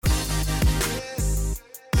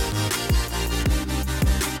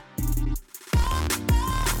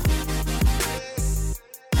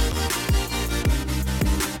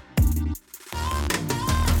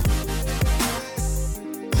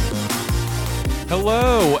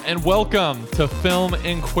Hello and welcome to Film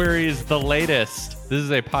Inquiries The Latest. This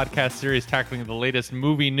is a podcast series tackling the latest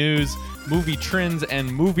movie news, movie trends,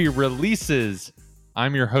 and movie releases.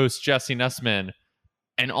 I'm your host, Jesse Nussman.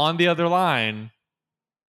 And on the other line,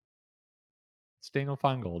 it's Daniel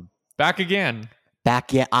Feingold. Back again.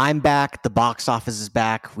 Back, yeah, I'm back. The box office is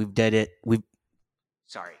back. We've did it.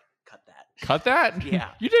 Sorry, cut that. Cut that? Yeah.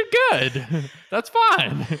 You did good. That's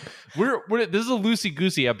fine. This is a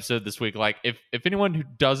loosey-goosey episode this week. Like, if anyone who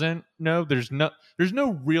doesn't know, there's no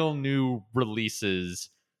real new releases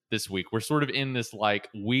this week. We're sort of in this like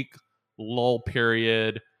week lull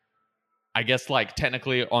period. I guess like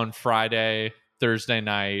technically on Friday, Thursday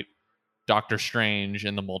night, Doctor Strange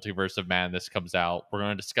in the Multiverse of Madness comes out. We're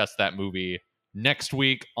going to discuss that movie next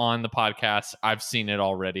week on the podcast. I've seen it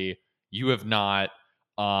already. You have not.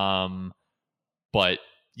 But,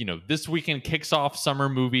 you know, this weekend kicks off summer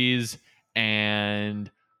movies,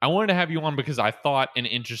 and I wanted to have you on because I thought an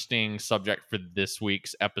interesting subject for this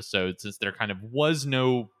week's episode, since there kind of was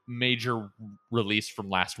no major release from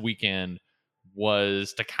last weekend,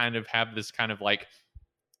 was to kind of have this kind of like,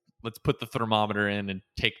 let's put the thermometer in and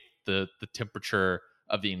take the temperature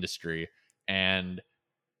of the industry. And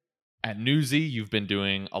at Newsy, you've been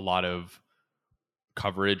doing a lot of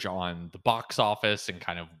coverage on the box office and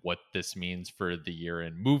kind of what this means for the year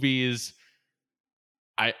in movies.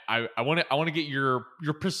 I want to get your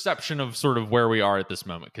perception of sort of where we are at this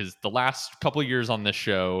moment, because the last couple of years on this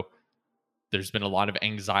show, there's been a lot of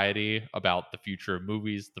anxiety about the future of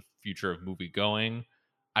movies, the future of movie going.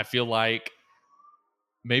 I feel like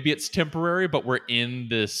maybe it's temporary, but we're in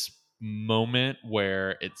this moment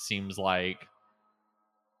where it seems like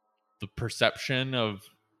the perception of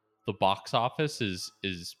the box office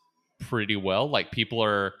is pretty well. Like, people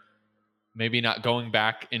are maybe not going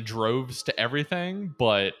back in droves to everything,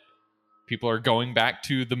 but people are going back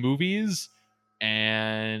to the movies.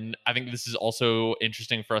 And I think this is also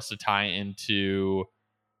interesting for us to tie into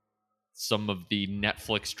some of the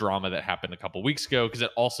Netflix drama that happened a couple weeks ago, because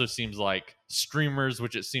it also seems like streamers,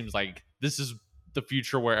 which it seems like this is the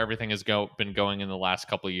future where everything has been going in the last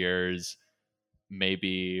couple of years.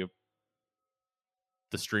 Maybe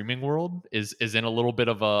the streaming world is in a little bit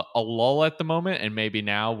of a lull at the moment, and maybe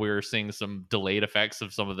now we're seeing some delayed effects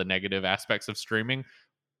of some of the negative aspects of streaming.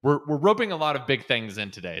 We're roping a lot of big things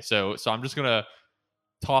in today, so I'm just gonna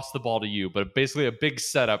toss the ball to you, but basically a big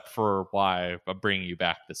setup for why I'm bringing you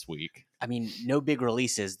back this week. I mean, no big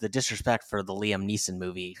releases. The disrespect for the Liam Neeson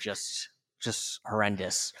movie just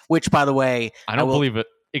horrendous. Which, by the way, I don't believe it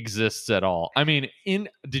exists at all. I mean,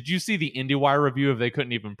 did you see the IndieWire review of they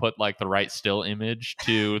couldn't even put like the right still image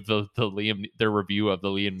to their review of the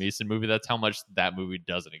Liam Neeson movie? That's how much that movie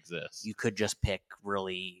doesn't exist. You could just pick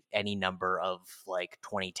really any number of like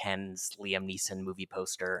 2010's Liam Neeson movie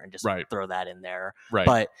poster and just throw that in there. Right.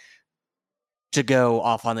 But to go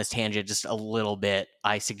off on this tangent just a little bit,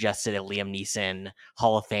 I suggested a Liam Neeson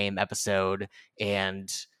Hall of Fame episode, and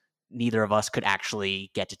neither of us could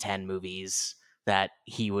actually get to 10 movies that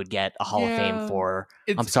he would get a Hall of Fame for.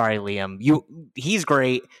 I'm sorry, Liam. He's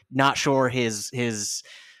great. Not sure his resume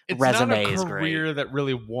is great. It's not a career that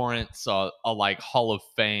really warrants a like Hall of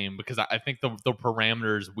Fame, because I think the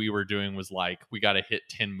parameters we were doing was like, we got to hit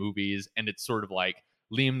 10 movies, and it's sort of like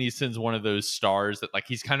Liam Neeson's one of those stars that like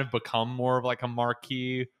he's kind of become more of like a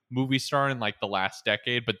marquee movie star in like the last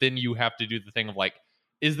decade, but then you have to do the thing of like,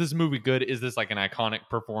 is this movie good? Is this like an iconic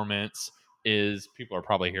performance? People are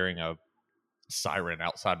probably hearing a siren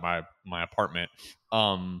outside my apartment.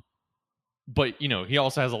 But you know, he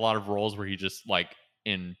also has a lot of roles where he just like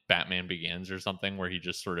in Batman Begins or something, where he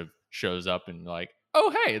just sort of shows up and like, oh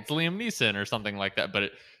hey, it's Liam Neeson or something like that.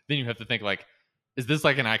 But then you have to think like, is this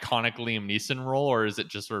like an iconic Liam Neeson role, or is it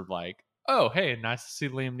just sort of like, oh hey, nice to see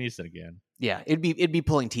Liam Neeson again? Yeah, it'd be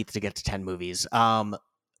pulling teeth to get to 10 movies.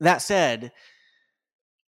 That said,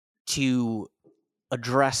 to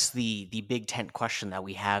address the big tent question that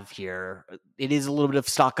we have here, it is a little bit of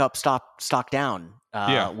stock up, stock down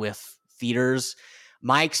with theaters.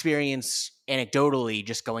 My experience anecdotally,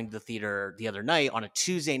 just going to the theater the other night on a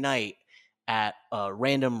Tuesday night at a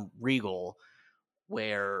random Regal,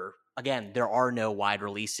 where again there are no wide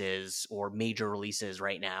releases or major releases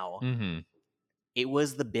right now. Mm-hmm. It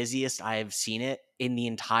was the busiest I've seen it in the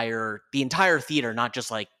entire theater, not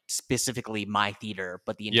just like specifically my theater,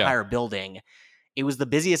 but the entire building. It was the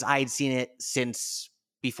busiest I had seen it since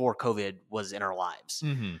before COVID was in our lives.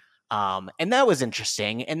 Mm-hmm. And that was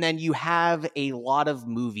interesting. And then you have a lot of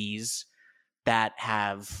movies that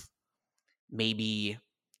have maybe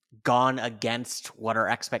gone against what our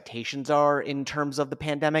expectations are in terms of the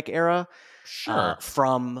pandemic era. Sure.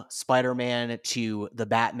 From Spider-Man to the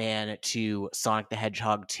Batman to Sonic the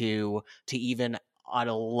Hedgehog 2 to even on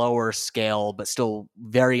a lower scale, but still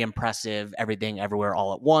very impressive, Everything Everywhere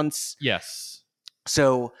All at Once. Yes.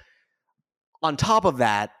 So on top of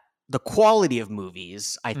that, the quality of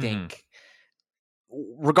movies, I think,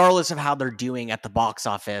 regardless of how they're doing at the box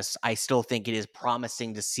office, I still think it is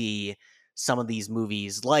promising to see some of these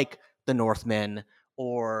movies like The Northman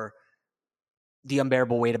or The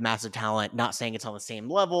Unbearable Weight of Massive Talent, not saying it's on the same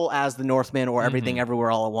level as The Northman or Everything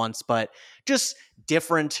Everywhere All at Once, but just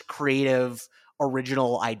different, creative,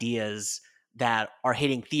 original ideas that are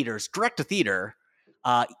hitting theaters, direct to theater.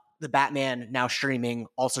 The Batman, now streaming,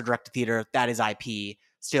 also direct to theater. That is IP.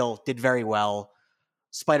 Still did very well.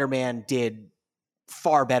 Spider-Man did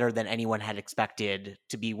far better than anyone had expected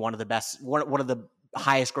to be one of the best, one of the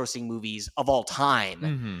highest grossing movies of all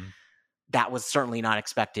time. That was certainly not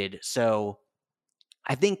expected. So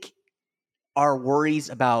I think our worries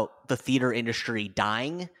about the theater industry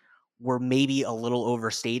dying were maybe a little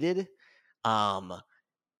overstated. And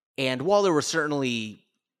while there was certainly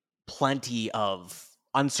plenty of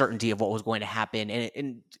uncertainty of what was going to happen,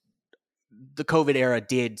 and the COVID era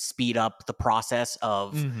did speed up the process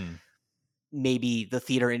of maybe the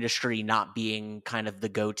theater industry not being kind of the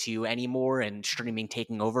go-to anymore and streaming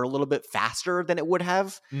taking over a little bit faster than it would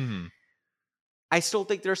have. I still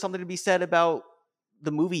think there's something to be said about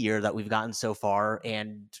the movie year that we've gotten so far,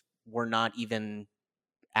 and we're not even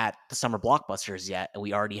at the summer blockbusters yet, and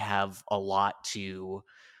we already have a lot to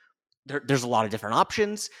there's a lot of different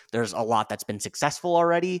options. There's a lot that's been successful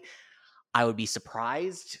already. I would be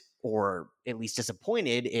surprised or at least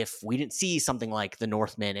disappointed if we didn't see something like The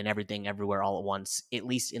Northman and Everything Everywhere All at Once, at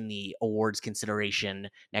least in the awards consideration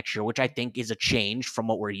next year, which I think is a change from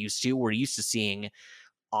what we're used to. We're used to seeing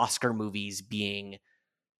Oscar movies being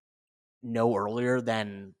no earlier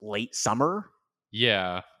than late summer.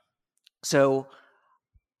 Yeah. So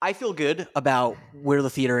I feel good about where the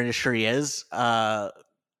theater industry is.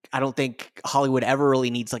 I don't think Hollywood ever really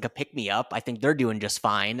needs like a pick-me-up. I think they're doing just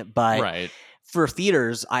fine. But for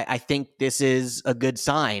theaters, I think this is a good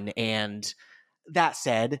sign. And that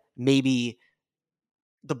said, maybe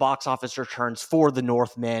the box office returns for The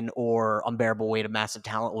Northman or Unbearable Weight of Massive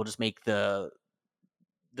Talent will just make the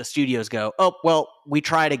studios go, oh, well, we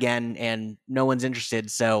tried again and no one's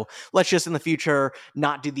interested. So let's just in the future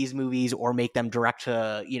not do these movies or make them direct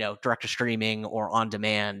to streaming or on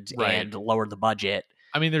demand and lower the budget.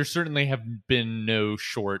 I mean, there certainly have been no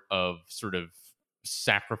short of sort of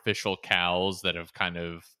sacrificial cows that have kind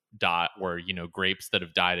of died, or, grapes that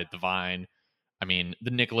have died at the vine. I mean,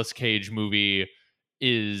 the Nicolas Cage movie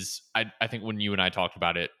is, I think when you and I talked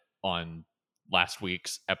about it on last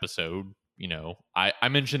week's episode, I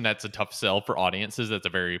mentioned that's a tough sell for audiences. That's a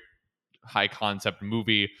very high concept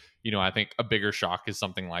movie. I think a bigger shock is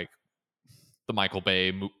something like the Michael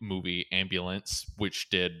Bay movie Ambulance, which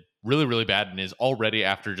did really, really bad and is already,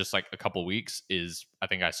 after just like a couple weeks, I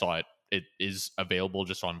think I saw it is available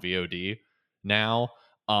just on VOD now.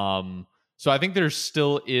 So I think there's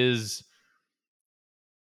a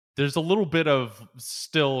little bit of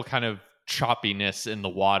still kind of choppiness in the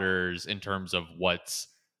waters in terms of what's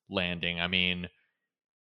landing. I mean,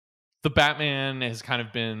 the Batman has kind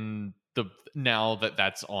of been now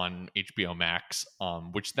that's on HBO Max,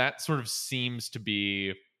 which that sort of seems to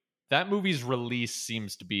be, that movie's release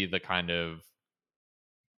seems to be the kind of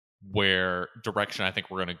where direction I think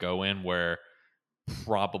we're going to go in, where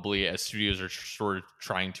probably as studios are sort of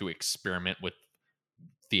trying to experiment with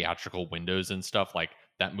theatrical windows and stuff, like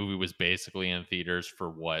that movie was basically in theaters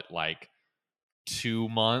for like 2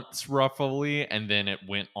 months roughly, and then it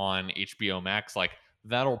went on HBO Max. Like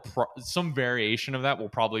that'll some variation of that will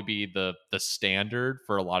probably be the standard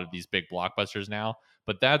for a lot of these big blockbusters now,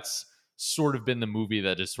 but that's sort of been the movie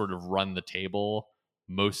that has sort of run the table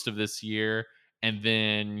most of this year. And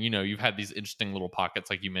then you've had these interesting little pockets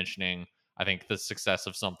like you mentioning. I think the success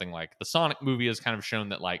of something like the Sonic movie has kind of shown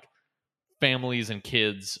that like families and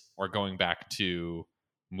kids are going back to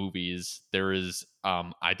movies. There is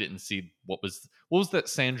I didn't see what was that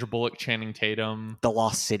Sandra Bullock, Channing Tatum, The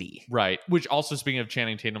Lost City, right? Which also, speaking of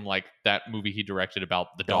Channing Tatum, like that movie he directed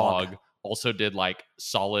about the dog also did like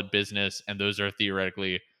solid business, and those are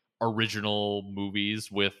theoretically original movies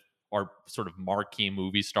with our sort of marquee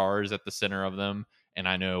movie stars at the center of them. And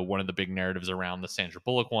I know one of the big narratives around the Sandra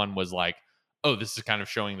Bullock one was like, oh, this is kind of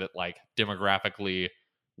showing that like demographically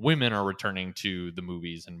women are returning to the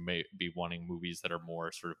movies and may be wanting movies that are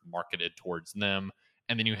more sort of marketed towards them.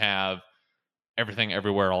 And then you have Everything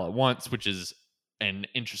Everywhere All at Once, which is an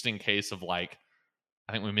interesting case of like,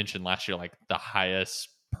 I think we mentioned last year, like the highest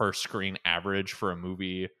per screen average for a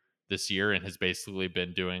movie this year and has basically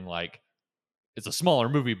been doing like, it's a smaller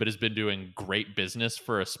movie, but has been doing great business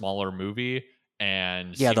for a smaller movie,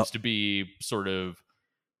 and seems to be sort of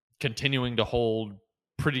continuing to hold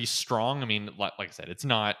pretty strong. I mean, like I said, it's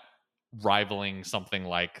not rivaling something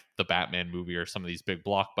like the Batman movie or some of these big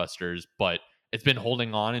blockbusters, but it's been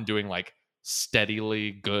holding on and doing like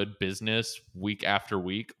steadily good business week after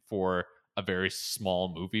week for a very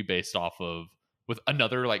small movie based off of, with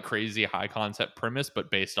another like crazy high concept premise, but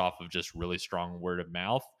based off of just really strong word of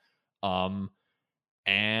mouth.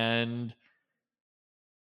 And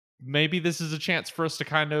maybe this is a chance for us to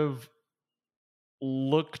kind of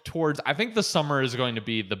look towards, I think the summer is going to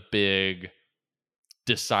be the big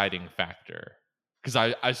deciding factor, because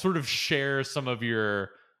I sort of share some of your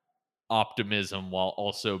optimism while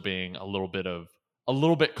also being a little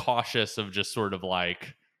bit cautious of just sort of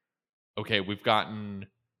like, okay, we've gotten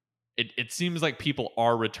it seems like people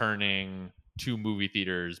are returning to movie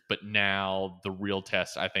theaters, but now the real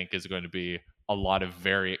test I think is going to be a lot of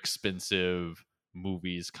very expensive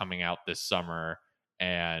movies coming out this summer,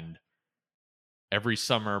 and every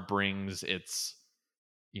summer brings its,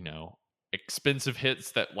 expensive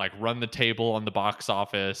hits that like run the table on the box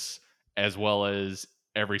office, as well as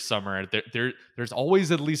every summer there's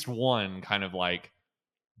always at least one kind of like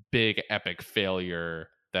big epic failure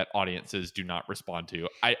that audiences do not respond to.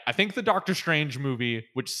 I think the Doctor Strange movie,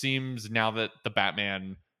 which seems, now that the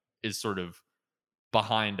Batman is sort of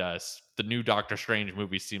behind us, the new Doctor Strange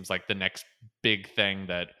movie seems like the next big thing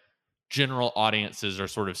that general audiences are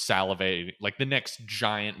sort of salivating, like the next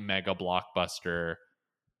giant mega blockbuster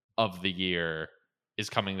of the year is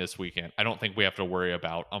coming this weekend. I don't think we have to worry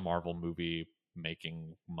about a Marvel movie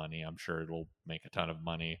making money. I'm sure it'll make a ton of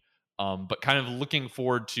money. But kind of looking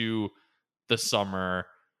forward to the summer,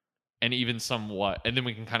 and even somewhat, and then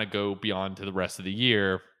we can kind of go beyond to the rest of the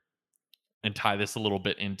year and tie this a little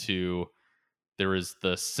bit into, there is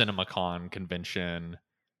the CinemaCon convention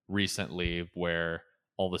recently where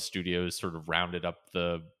all the studios sort of rounded up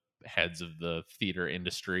the heads of the theater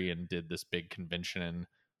industry and did this big convention in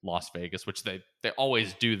Las Vegas, which they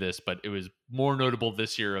always do this, but it was more notable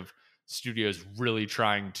this year of studios really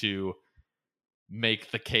trying to make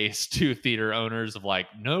the case to theater owners of like,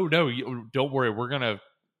 no, don't worry, we're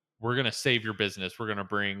gonna save your business, we're gonna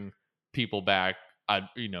bring people back.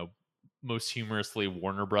 Most humorously,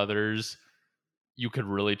 Warner Brothers, you could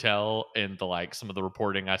really tell in the like some of the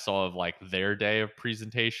reporting I saw of like their day of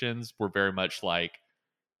presentations were very much like,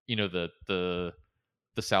 the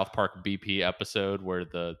South Park BP episode where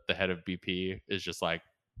the head of BP is just like,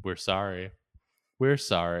 we're sorry,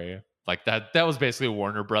 like that was basically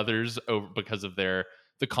Warner Brothers over, because of the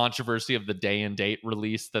controversy of the day and date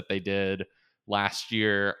release that they did last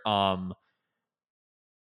year.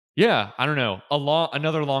 Yeah, I don't know,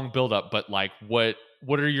 another long build up, but like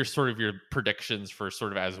what are your sort of your predictions for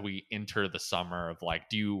sort of as we enter the summer of like,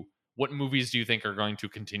 what movies do you think are going to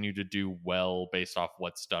continue to do well based off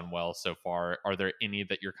what's done well so far? Are there any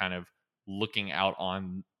that you're kind of looking out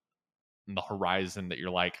on the horizon that you're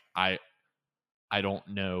like, I don't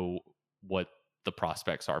know what the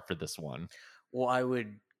prospects are for this one? Well, I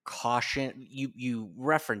would caution you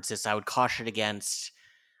reference this. I would caution against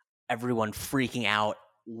everyone freaking out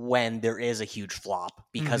when there is a huge flop,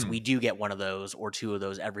 because we do get one of those or two of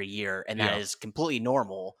those every year, and that is completely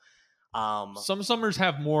normal. Some summers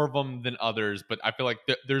have more of them than others, but I feel like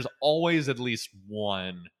there's always at least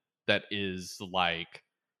one that is like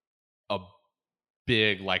a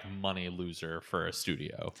big like money loser for a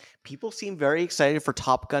studio. People seem very excited for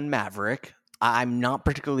Top Gun Maverick. I'm not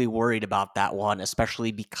particularly worried about that one,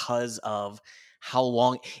 especially because of how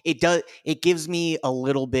long it does. It gives me a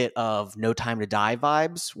little bit of No Time to Die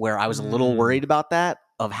vibes, where I was a little worried about that,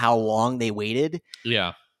 of how long they waited.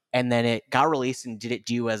 Yeah. And then it got released, and did it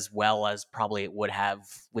do as well as probably it would have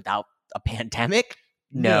without a pandemic?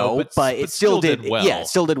 No, but it still did well. Yeah, it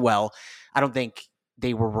still did well. I don't think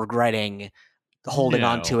they were regretting holding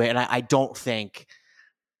on to it. And I don't think,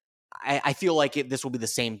 I feel like this will be the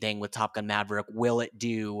same thing with Top Gun Maverick. Will it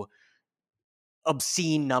do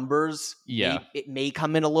obscene numbers? Yeah. It may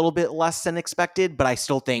come in a little bit less than expected, but I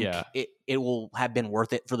still think it will have been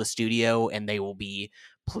worth it for the studio, and they will be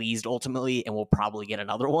pleased ultimately, and we'll probably get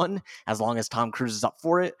another one as long as Tom Cruise is up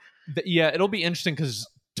for it. Yeah, it'll be interesting because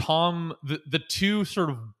the two sort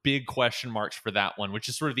of big question marks for that one, which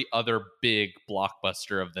is sort of the other big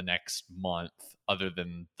blockbuster of the next month, other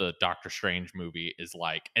than the Doctor Strange movie, is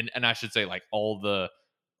like, and I should say, like, all the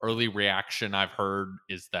early reaction I've heard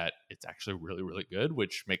is that it's actually really, really good,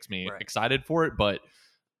 which makes me excited for it. But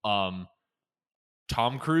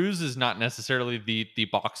Tom Cruise is not necessarily the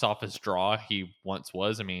box office draw he once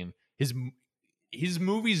was. I mean, his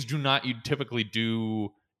movies do not typically do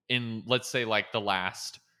in, let's say, like the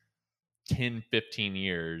last 10, 15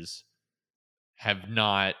 years have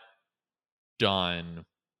not done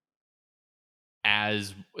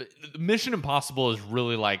as Mission Impossible is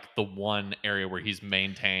really like the one area where he's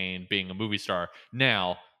maintained being a movie star.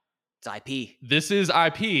 Now, it's IP. This is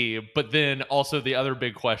IP, but then also the other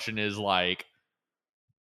big question is like,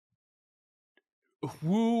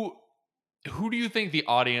 who do you think the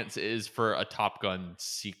audience is for a Top Gun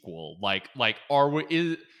sequel? Like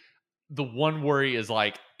is the one worry is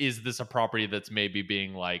like, is this a property that's maybe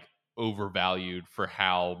being like overvalued for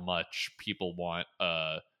how much people want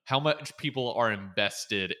how much people are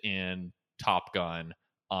invested in Top Gun?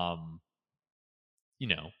 You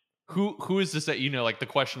know, who is this that, you know, like the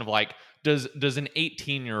question of like, does an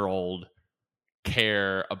 18-year-old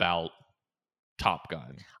care about Top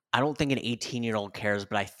Gun? I don't think an 18-year-old cares,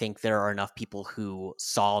 but I think there are enough people who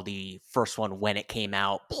saw the first one when it came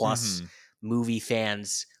out, plus movie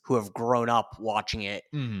fans who have grown up watching it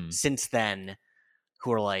since then,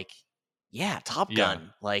 who are like, yeah, Top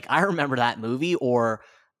Gun. Like, I remember that movie, or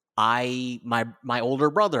my older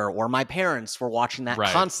brother or my parents were watching that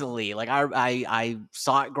constantly. Like, I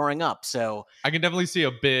saw it growing up. So I can definitely see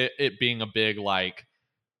it being a big, like,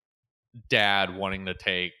 dad wanting to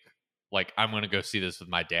take, like, I'm going to go see this with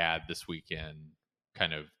my dad this weekend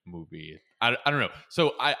kind of movie. I don't know.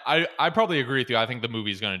 So I probably agree with you. I think the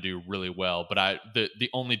movie's going to do really well, but the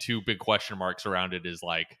only two big question marks around it is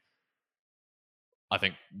like, I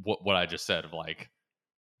think what I just said of like,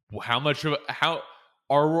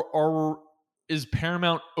 is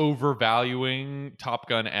Paramount overvaluing Top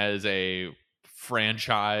Gun as a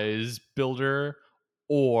franchise builder,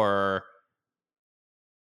 or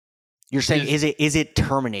you're saying is it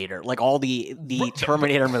Terminator? Like all the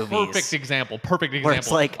Terminator movies. Perfect example. Where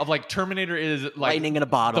it's like, of like Terminator is like lightning in a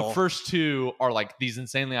bottle. The first two are like these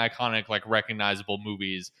insanely iconic, like recognizable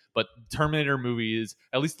movies, but Terminator movies,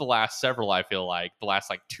 at least the last several, I feel like the last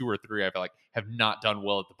like 2 or 3, I feel like have not done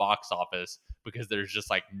well at the box office because there's just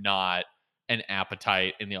like not an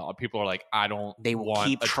appetite in the people are like, I don't want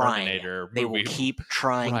keep a trying. Terminator movie. They will keep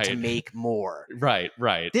trying to make more. Right.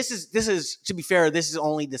 This is to be fair, this is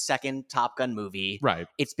only the second Top Gun movie. Right.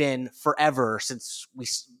 It's been forever since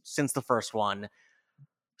the first one.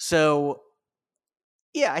 So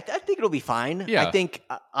yeah, I think it'll be fine. Yeah. I think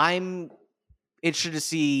I'm interested to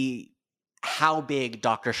see how big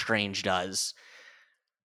Doctor Strange does,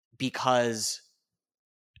 because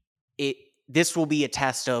this will be a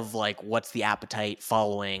test of like, what's the appetite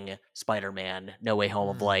following Spider-Man No Way Home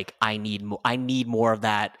of like, I need more of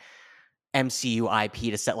that MCU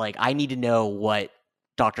IP to set. Like, I need to know what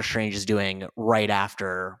Doctor Strange is doing right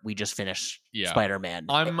after we just finished Spider-Man.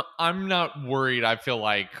 I'm not worried. I feel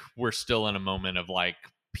like we're still in a moment of like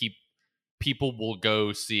people will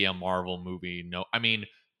go see a Marvel movie. No, I mean,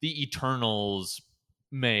 the Eternals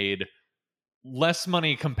made less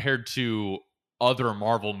money compared to other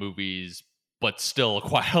Marvel movies, but still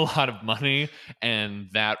quite a lot of money. And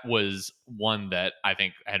that was one that I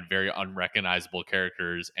think had very unrecognizable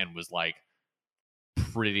characters and was like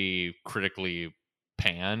pretty critically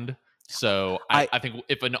panned. So I think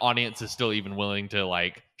if an audience is still even willing to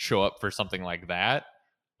like show up for something like that,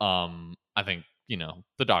 I think, you know,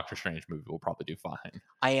 the Doctor Strange movie will probably do fine.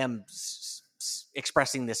 I am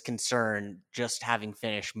expressing this concern just having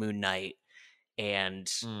finished Moon Knight,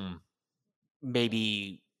 and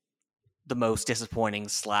maybe the most disappointing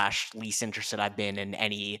 / least interested I've been in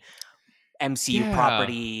any MCU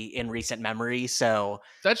property in recent memory. So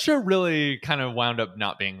that show really kind of wound up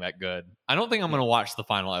not being that good. I don't think I'm going to watch the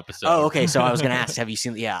final episode. Oh, okay. So I was going to ask, have you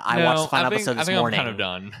seen? Yeah, I watched the final episode this morning. I'm kind of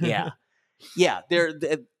done. yeah.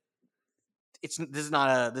 This is not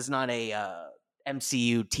a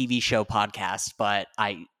MCU TV show podcast, but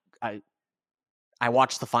I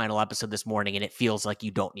watched the final episode this morning, and it feels like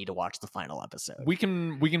you don't need to watch the final episode. We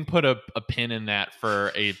can put a pin in that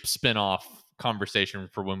for a spin-off conversation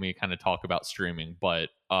for when we kind of talk about streaming. But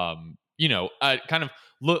you know, kind of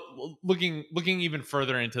looking even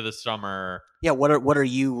further into the summer. Yeah, what are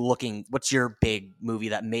you looking? What's your big movie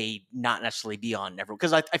that may not necessarily be on everyone?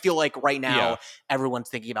 Because I feel like right now everyone's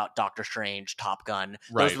thinking about Doctor Strange, Top Gun.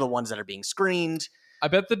 Those are the ones that are being screened. I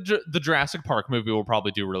bet the Jurassic Park movie will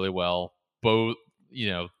probably do really well. Both, you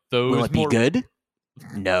know, those will it be good?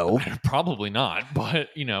 No, probably not. But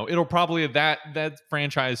you know, it'll probably that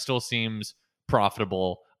franchise still seems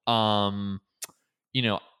profitable. You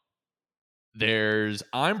know,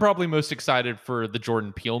 I'm probably most excited for the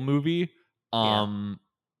Jordan Peele movie. And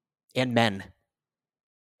Men.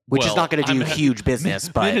 which is not going to do huge business.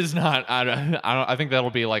 But it is not. I think that'll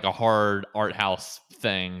be like a hard art house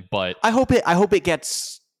thing. But I hope it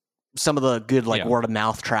gets some of the good word of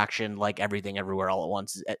mouth traction, like Everything Everywhere All at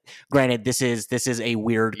Once. Granted, this is a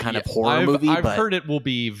weird kind of horror movie. I've heard it will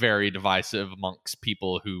be very divisive amongst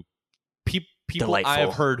people who people delightful.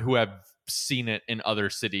 I've heard who have seen it in other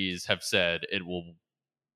cities have said it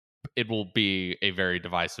will be a very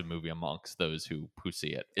divisive movie amongst those who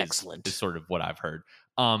see it. Excellent is sort of what I've heard.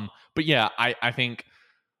 But yeah, I think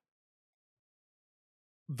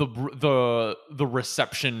the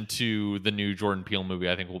reception to the new Jordan Peele movie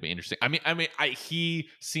I think will be interesting. I mean, he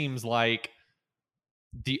seems like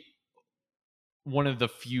one of the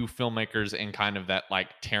few filmmakers in kind of that like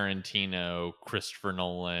Tarantino, Christopher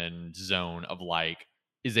Nolan zone of like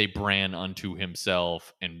is a brand unto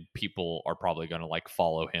himself, and people are probably going to like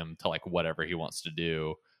follow him to like whatever he wants to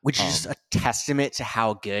do. Which is just a testament to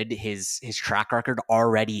how good his track record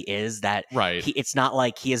already is. That right, it's not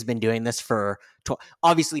like he has been doing this for.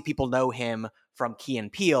 Obviously, people know him from Key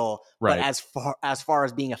and Peele, right. But as far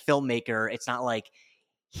as being a filmmaker, it's not like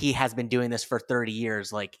he has been doing this for 30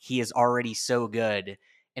 years. Like he is already so good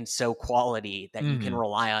and so quality that you can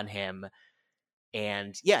rely on him.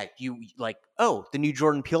 And yeah, you like, oh, the new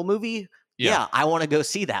Jordan Peele movie. Yeah, I want to go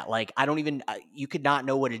see that. Like, I don't even. You could not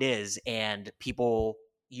know what it is, and people.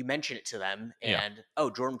 You mention it to them, and oh,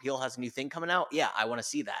 Jordan Peele has a new thing coming out. Yeah, I want to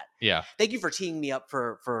see that. Yeah. Thank you for teeing me up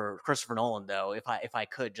for Christopher Nolan, though. If I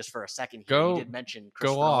could, just for a second here, you did mention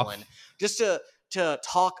Christopher Nolan, just to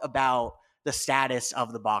talk about the status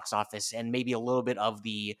of the box office and maybe a little bit of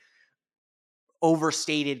the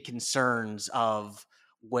overstated concerns of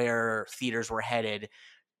where theaters were headed.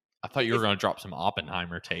 I thought you were going to drop some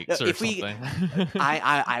Oppenheimer takes or something.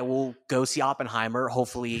 I will go see Oppenheimer.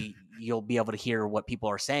 Hopefully you'll be able to hear what people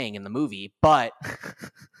are saying in the movie. But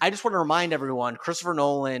I just want to remind everyone, Christopher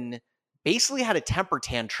Nolan basically had a temper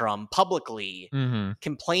tantrum publicly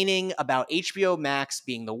complaining about HBO Max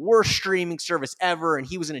being the worst streaming service ever, and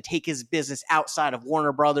he was going to take his business outside of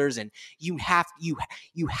Warner Brothers, and you have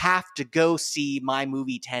to go see my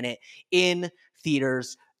movie Tenet in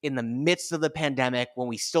theaters in the midst of the pandemic when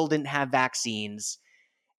we still didn't have vaccines.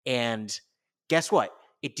 And guess what?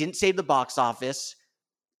 It didn't save the box office.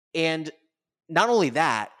 And not only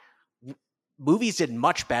that, movies did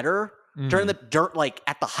much better during like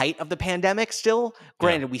at the height of the pandemic still.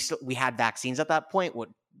 Granted, we had vaccines at that point. We're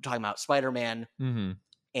talking about Spider-Man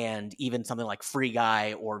and even something like Free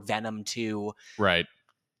Guy or Venom 2. Right.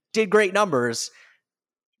 Did great numbers.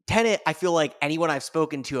 Tenet, I feel like anyone I've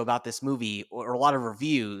spoken to about this movie or a lot of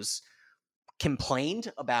reviews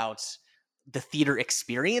complained about the theater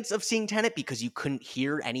experience of seeing Tenet because you couldn't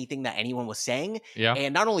hear anything that anyone was saying. Yeah.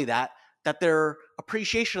 And not only that their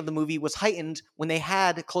appreciation of the movie was heightened when they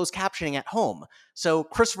had closed captioning at home. So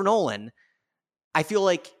Christopher Nolan, I feel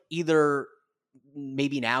like either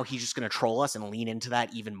maybe now he's just going to troll us and lean into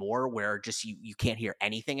that even more where just you can't hear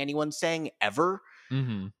anything anyone's saying ever.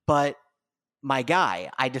 But my guy,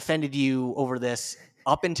 I defended you over this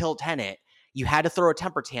up until Tenet. You had to throw a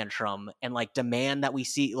temper tantrum and like demand that we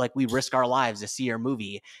risk our lives to see your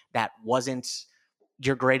movie that wasn't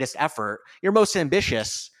your greatest effort, your most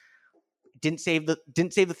ambitious. Didn't save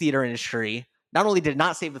the theater industry. Not only did it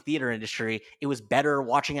not save the theater industry, it was better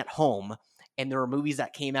watching at home. And there were movies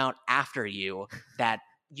that came out after you that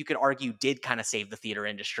you could argue did kind of save the theater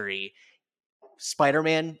industry.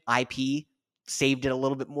 Spider-Man IP saved it a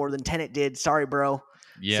little bit more than Tenet did. Sorry, bro.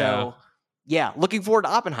 Yeah. So, yeah, looking forward to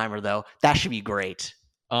Oppenheimer, though. That should be great.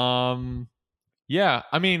 Yeah,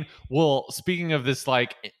 I mean, well, speaking of this,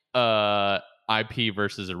 like, IP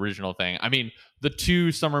versus original thing, I mean, the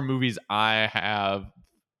two summer movies I have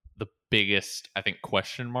the biggest, I think,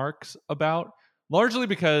 question marks about, largely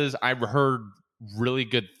because I've heard really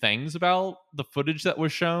good things about the footage that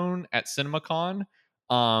was shown at CinemaCon,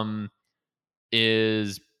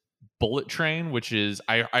 is Bullet Train, which is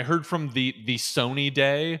I heard from the Sony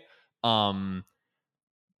day,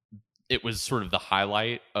 it was sort of the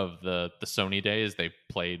highlight of the Sony day is they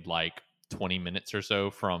played like 20 minutes or so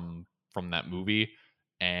from that movie,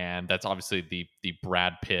 and that's obviously the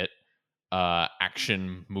Brad Pitt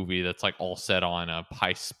action movie that's like all set on a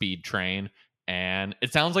high speed train, and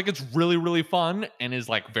it sounds like it's really, really fun and is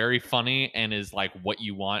like very funny and is like what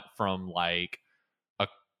you want from like a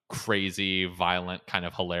crazy, violent, kind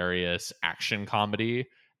of hilarious action comedy.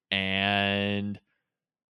 And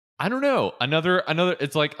I don't know, another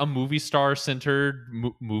it's like a movie star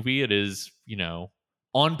centered movie. It is,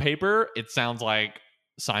 on paper it sounds like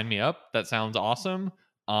sign me up, that sounds awesome.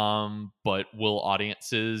 But will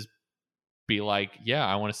audiences be like, yeah,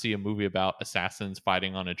 I want to see a movie about assassins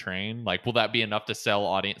fighting on a train. Like, will that be enough to sell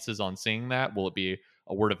audiences on seeing that? Will it be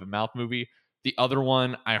a word of mouth movie? The other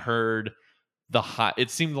one I heard it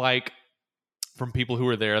seemed like from people who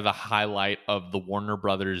were there, the highlight of the Warner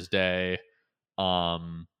Brothers day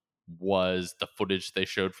was the footage they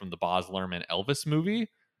showed from the Baz Luhrmann Elvis movie.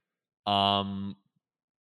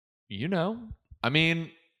 You know, I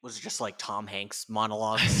mean, was it just like Tom Hanks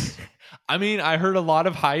monologues? I mean, I heard a lot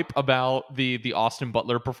of hype about the Austin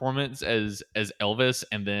Butler performance as Elvis,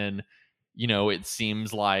 and then, you know, it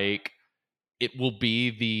seems like it will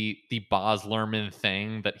be the Baz Luhrmann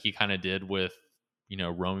thing that he kind of did with, you know,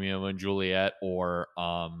 Romeo and Juliet or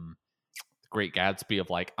Great Gatsby, of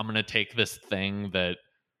like, I'm gonna take this thing that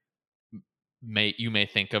you may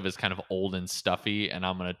think of as kind of old and stuffy, and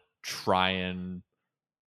I'm gonna try and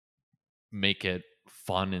make it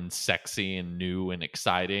fun and sexy and new and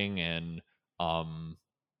exciting. And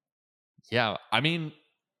yeah, I mean,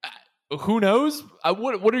 who knows?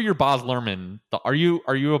 What are your Baz Luhrmann? Are you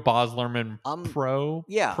a Baz Luhrmann pro?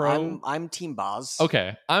 Yeah, pro? I'm Team Baz.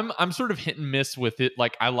 Okay, I'm sort of hit and miss with it.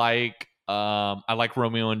 Like, I like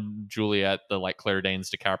Romeo and Juliet, the like Claire Danes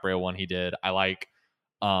DiCaprio one he did. I like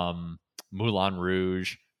Moulin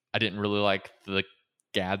Rouge. I didn't really like the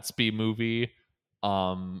Gatsby movie.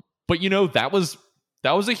 But you know, that was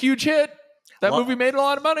a huge hit. That movie made a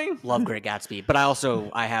lot of money. Love Great Gatsby, but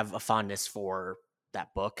I have a fondness for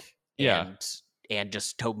that book. Yeah. And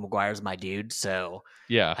just Tobey Maguire's my dude, so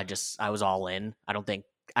yeah, I was all in. I don't think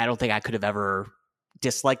I could have ever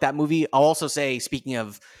disliked that movie. I'll also say, speaking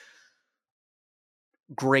of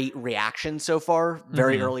great reaction so far,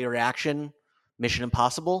 very early reaction, Mission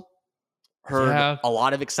Impossible. Heard a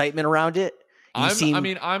lot of excitement around it.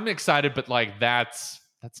 I'm excited, but like that's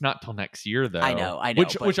not till next year, though. I know.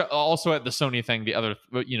 Which also at the Sony thing, the other,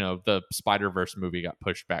 you know, the Spider-Verse movie got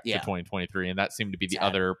pushed back to 2023, and that seemed to be the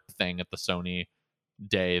other thing at the Sony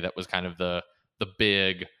day that was kind of the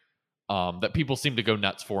big that people seem to go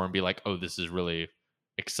nuts for and be like, oh, this is really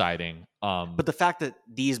exciting. But the fact that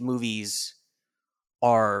these movies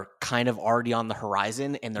are kind of already on the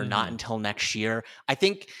horizon and they're not until next year, I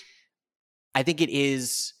think it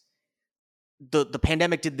is the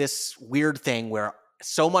pandemic did this weird thing where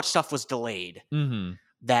so much stuff was delayed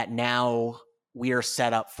that now we are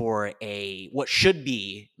set up for what should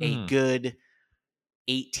be a good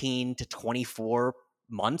 18 to 24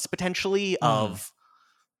 months potentially of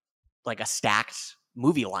like a stacked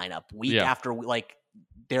movie lineup week after like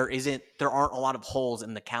there aren't a lot of holes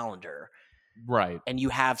in the calendar. Right. And you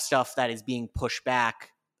have stuff that is being pushed back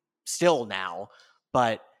still now,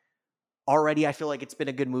 but already I feel like it's been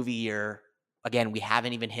a good movie year. Again, we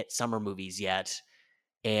haven't even hit summer movies yet.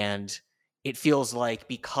 And it feels like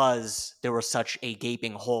because there was such a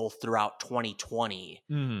gaping hole throughout 2020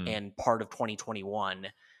 and part of 2021,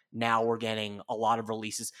 now we're getting a lot of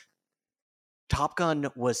releases. Top Gun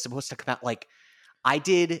was supposed to come out, like, I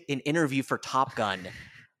did an interview for Top Gun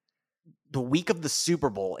the week of the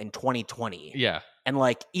Super Bowl in 2020. Yeah. And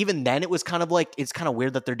like, even then it was kind of like, it's kind of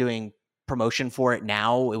weird that they're doing promotion for it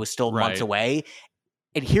now. It was still months away.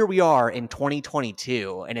 And here we are in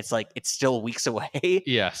 2022, and it's like, it's still weeks away.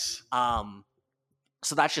 Yes.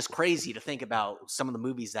 So that's just crazy to think about some of the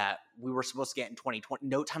movies that we were supposed to get in 2020.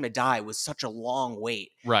 No Time to Die was such a long wait.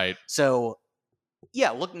 Right. So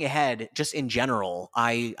yeah, looking ahead, just in general,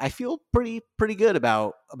 I feel pretty good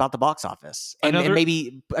about the box office. And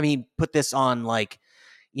maybe, I mean, put this on like,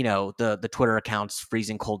 you know, the Twitter accounts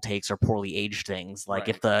Freezing Cold Takes or Poorly Aged Things. Like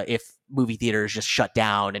if movie theaters just shut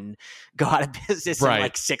down and go out of business in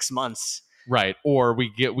like 6 months. Right. Or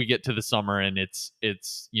we get to the summer and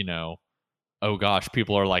it's, you know, oh gosh,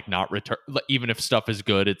 people are like not return. Even if stuff is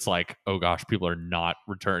good, it's like, oh gosh, people are not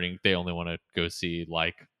returning. They only want to go see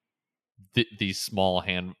like these small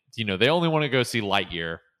you know, they only want to go see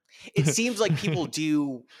Lightyear. It seems like people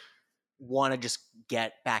do want to just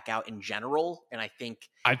get back out in general, and I think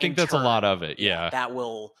that's a lot of it. Yeah, that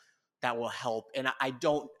will help. And I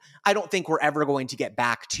don't think we're ever going to get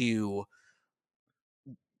back to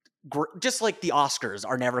just like the Oscars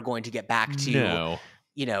are never going to get back to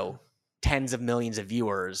you know, tens of millions of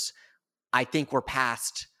viewers. I think we're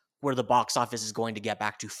past where the box office is going to get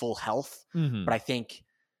back to full health, but I think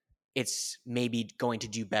it's maybe going to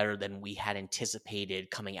do better than we had anticipated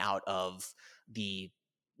coming out of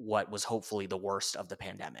what was hopefully the worst of the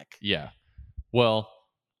pandemic. Yeah. Well,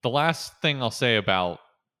 the last thing I'll say about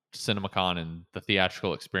CinemaCon and the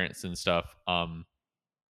theatrical experience and stuff,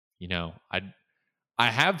 you know, I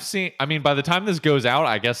have seen, I mean, by the time this goes out,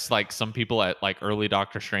 I guess like some people at like early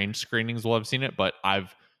Doctor Strange screenings will have seen it, but I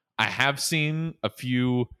have seen a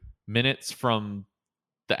few minutes from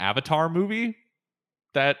Avatar movie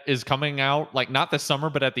that is coming out, like not this summer,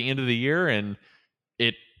 but at the end of the year. And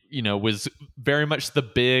it, was very much the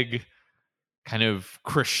big kind of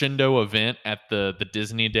crescendo event at the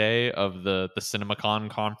Disney day of the CinemaCon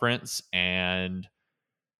conference. And,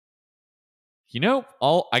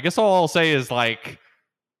 I guess all I'll say is, like,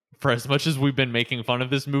 for as much as we've been making fun of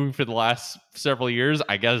this movie for the last several years,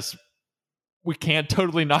 I guess we can't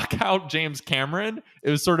totally knock out James Cameron.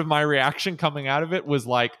 It was sort of my reaction coming out of it was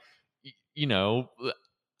like,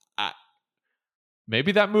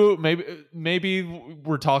 maybe that movie, maybe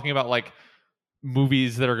we're talking about like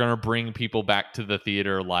movies that are going to bring people back to the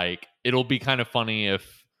theater. Like, it'll be kind of funny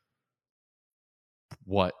if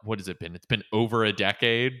what has it been? It's been over a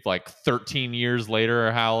decade, like 13 years later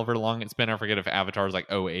or however long it's been. I forget if Avatar's like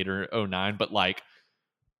 08 or 09, but like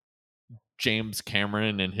James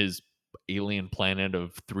Cameron and his alien planet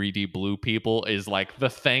of 3D blue people is like the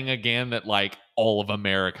thing again that like all of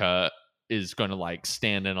America is going to like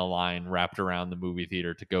stand in a line wrapped around the movie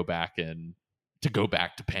theater to go back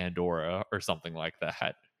to Pandora or something like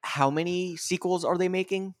that. How many sequels are they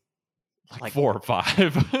making? Like 4 or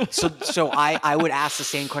 5. so I would ask the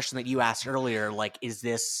same question that you asked earlier. Like, is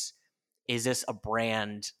this a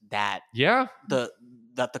brand that the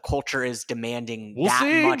culture is demanding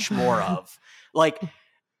much more of? Like,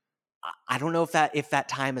 I don't know if that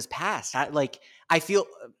time has passed. I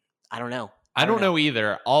don't know. I don't know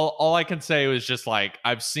either. All I can say was just like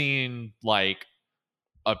I've seen like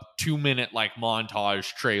a 2-minute like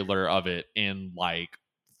montage trailer of it in like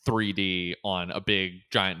 3D on a big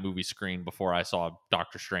giant movie screen before I saw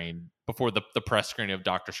Doctor Strange. Before the press screening of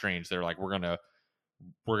Doctor Strange, they're like, we're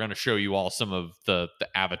gonna show you all some of the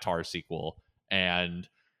Avatar sequel, and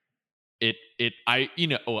I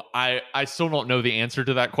still don't know the answer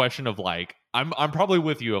to that question of like I'm probably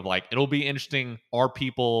with you of like it'll be interesting. Are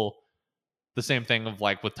people the same thing of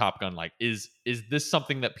like with Top Gun? Like, is this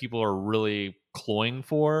something that people are really cloying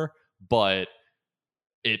for? But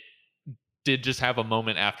it did just have a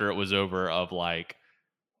moment after it was over of like,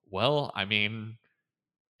 well, I mean,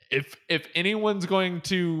 if anyone's going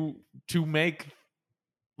to make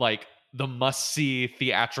like the must-see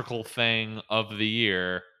theatrical thing of the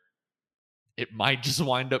year, it might just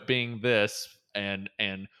wind up being this, and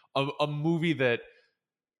a movie that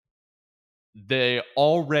they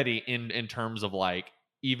already in terms of like,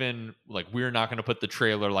 even like, we're not going to put the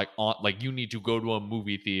trailer like on, like you need to go to a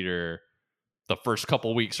movie theater the first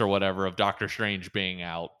couple weeks or whatever of Doctor Strange being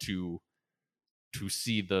out to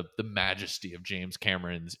see the majesty of James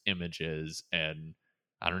Cameron's images. And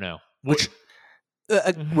I don't know, which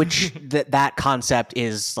that concept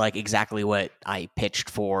is like exactly what I pitched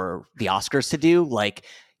for the Oscars to do. Like,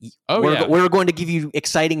 we're going to give you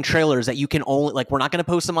exciting trailers that you can only, like, we're not going to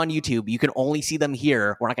post them on YouTube. You can only see them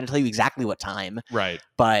here. We're not going to tell you exactly what time. Right.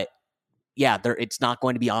 But yeah, it's not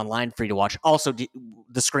going to be online for you to watch. Also,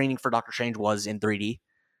 the screening for Doctor Strange was in 3D.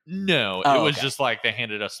 No, it was just like they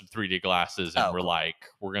handed us some 3D glasses and we're like,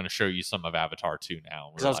 we're going to show you some of Avatar 2 now.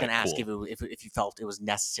 Because I was going to ask you if you felt it was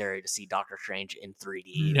necessary to see Doctor Strange in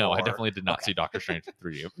 3D. No, I definitely did not see Doctor Strange in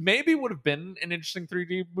 3D. Maybe would have been an interesting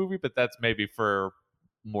 3D movie, but that's maybe for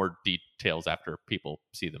more details after people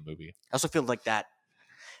see the movie. I also feel like that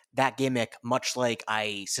gimmick, much like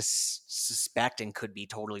I suspect and could be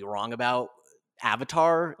totally wrong about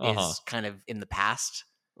Avatar, is kind of in the past.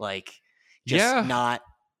 Like, just not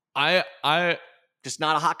a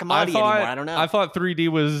hot commodity anymore. I don't know. I thought 3D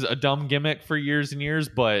was a dumb gimmick for years and years,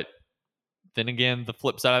 but then again, the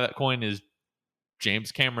flip side of that coin is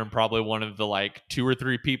James Cameron, probably one of the like 2 or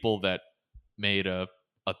 3 people that made a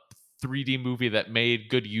 3D movie that made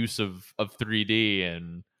good use of 3D,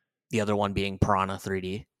 and the other one being Piranha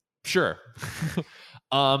 3D. Sure.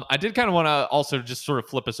 I did kind of want to also just sort of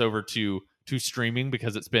flip us over to streaming,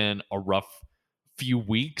 because it's been a rough few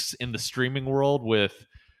weeks in the streaming world with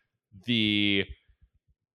the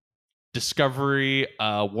Discovery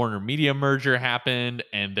Warner Media merger happened,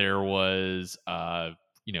 and there was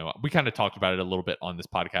we kind of talked about it a little bit on this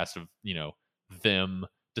podcast of them,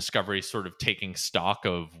 Discovery, sort of taking stock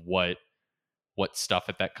of what stuff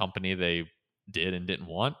at that company they did and didn't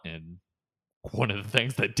want. And one of the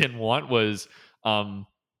things they didn't want was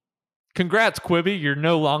congrats, Quibi, you're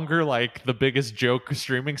no longer like the biggest joke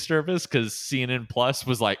streaming service, because CNN Plus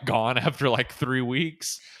was like gone after like 3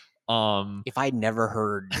 weeks. If I'd never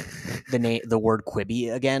heard the word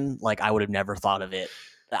Quibi again, like, I would have never thought of it.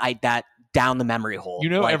 That down the memory hole.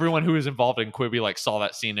 Like, everyone who was involved in Quibi like saw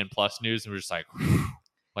that CNN Plus news and was just like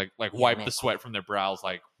wipe the sweat from their brows.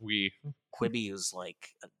 Like, Quibi is like,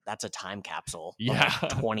 that's a time capsule. Yeah.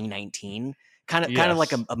 2019. kind of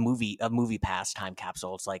like a movie pass time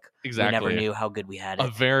capsule. It's like exactly. we never knew how good we had it. A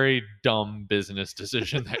very dumb business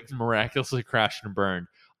decision that miraculously crashed and burned.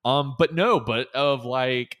 But of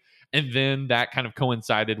like, and then that kind of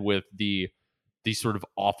coincided with the sort of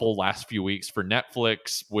awful last few weeks for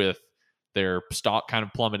Netflix, with their stock kind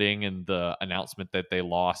of plummeting and the announcement that they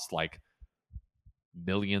lost like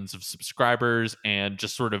millions of subscribers, and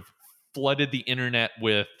just sort of flooded the internet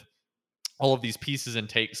with all of these pieces and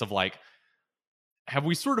takes of like, have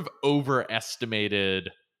we sort of overestimated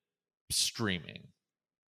streaming?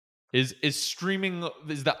 Is streaming,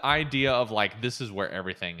 is the idea of like, this is where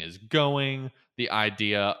everything is going, the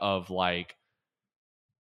idea of like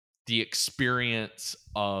the experience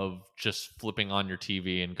of just flipping on your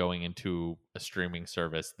TV and going into a streaming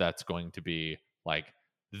service, that's going to be like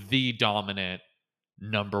the dominant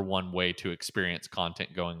number one way to experience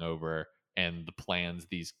content going over, and the plans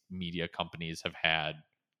these media companies have had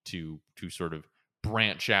to sort of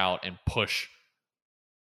branch out and push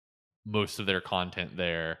most of their content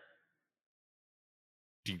there.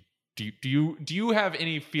 Do you have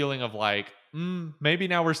any feeling of like, maybe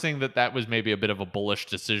now we're seeing that was maybe a bit of a bullish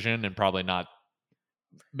decision, and probably not,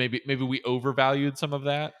 maybe we overvalued some of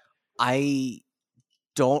that? I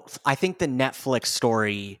think the Netflix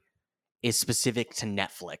story is specific to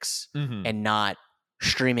Netflix and not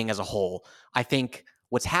streaming as a whole. I think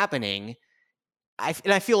what's happening,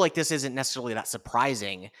 and I feel like this isn't necessarily that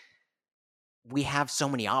surprising, we have so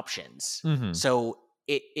many options. So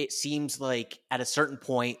it seems like at a certain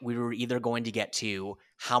point we were either going to get to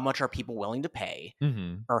how much are people willing to pay,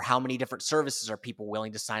 or how many different services are people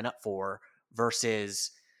willing to sign up for,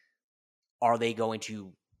 versus are they going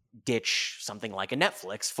to ditch something like a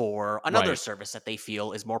Netflix for another service that they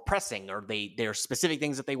feel is more pressing, or there are specific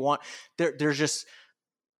things that they want.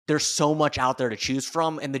 There's so much out there to choose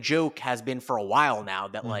from. And the joke has been for a while now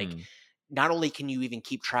that like, not only can you even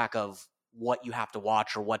keep track of what you have to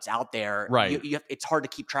watch or what's out there, it's hard to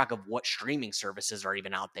keep track of what streaming services are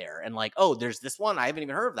even out there. And like, oh, there's this one, I haven't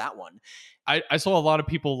even heard of that one. I saw a lot of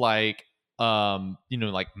people like,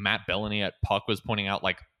 like Matt Bellany at Puck was pointing out,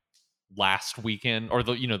 like last weekend, or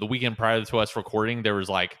the weekend prior to us recording, there was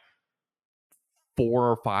like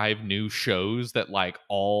 4 or 5 new shows that like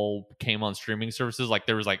all came on streaming services. Like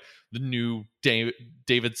there was like the new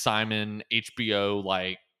David Simon HBO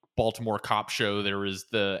like Baltimore cop show. There was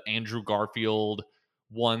the Andrew Garfield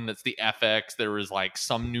one that's the FX. There was like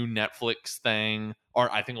some new Netflix thing,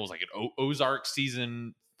 or I think it was like an Ozark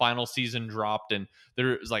final season dropped, and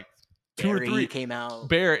there was like Barry 2 or 3 came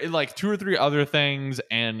out. Like 2 or 3 other things,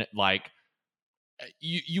 and like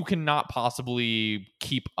you cannot possibly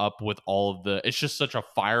keep up with all of it's just such a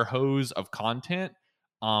fire hose of content.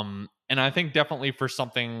 And I think definitely for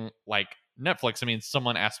something like Netflix, I mean,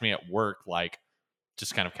 someone asked me at work, like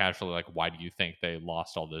just kind of casually, like, why do you think they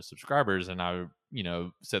lost all those subscribers? And I,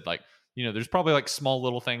 said like, there's probably like small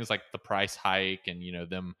little things like the price hike and,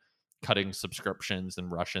 them cutting subscriptions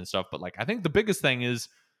and Russia and stuff. But like, I think the biggest thing is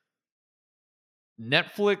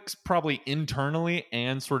Netflix probably internally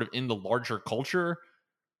and sort of in the larger culture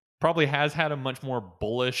probably has had a much more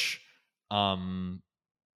bullish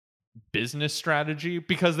business strategy,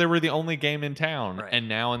 because they were the only game in town. Right. And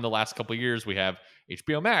now in the last couple of years, we have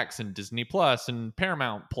HBO Max and Disney Plus and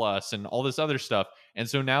Paramount Plus and all this other stuff. And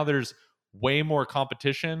so now there's way more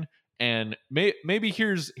competition. And maybe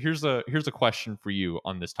here's a question for you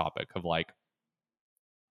on this topic of like,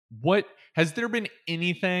 what has there been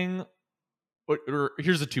anything, or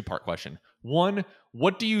here's a 2-part question. One,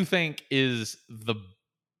 what do you think is the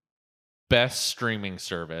best streaming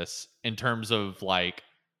service in terms of like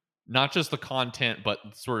not just the content, but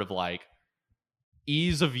sort of like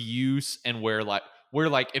ease of use, and where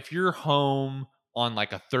if you're home on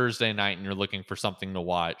like a Thursday night and you're looking for something to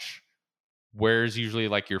watch, where's usually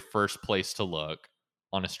like your first place to look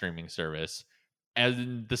on a streaming service?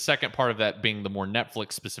 And the second part of that being the more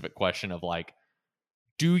Netflix specific question of like,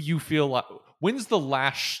 do you feel like, when's the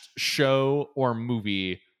last show or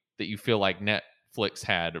movie that you feel like Netflix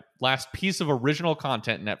had, last piece of original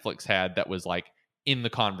content Netflix had that was like in the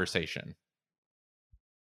conversation?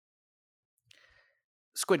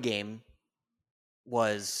 Squid Game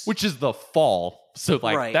was, which is the fall, so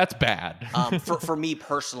like right. That's bad. for me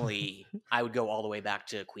personally, I would go all the way back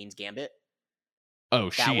to Queen's Gambit. Oh,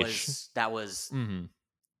 sheesh. That was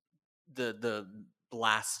the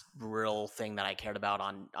last real thing that I cared about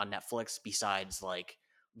on Netflix, besides like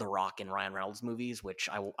The Rock and Ryan Reynolds movies, which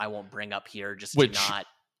I won't bring up here, just which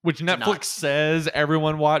Netflix says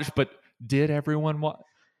everyone watched, but did everyone watch?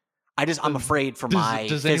 I'm afraid for my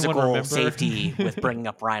physical safety with bringing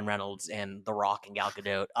up Ryan Reynolds and The Rock and Gal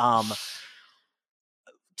Gadot.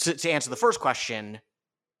 to answer the first question,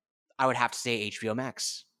 I would have to say HBO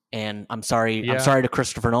Max. And I'm sorry to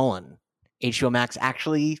Christopher Nolan. HBO Max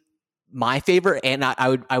actually my favorite, and I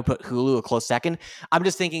would put Hulu a close second. I'm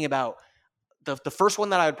just thinking about the first one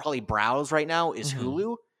that I would probably browse right now is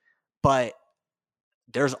Hulu, but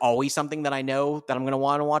there's always something that I know that I'm going to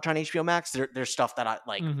want to watch on HBO Max. There's stuff that I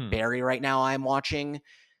like Barry right now I'm watching.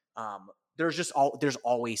 There's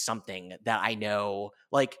always something that I know.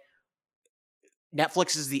 Like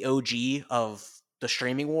Netflix is the OG of the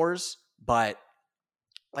streaming wars, but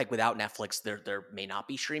like without Netflix, there may not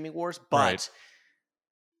be streaming wars. But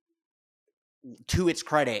to its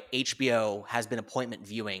credit, HBO has been appointment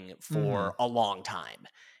viewing for a long time,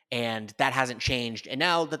 and that hasn't changed. And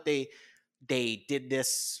now that they did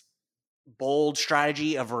this bold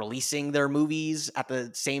strategy of releasing their movies at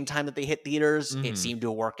the same time that they hit theaters, it seemed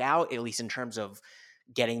to work out, at least in terms of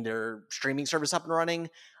getting their streaming service up and running.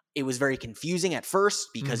 It was very confusing at first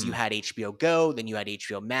because you had HBO Go, then you had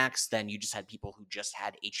HBO Max, then you just had people who just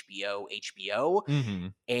had HBO.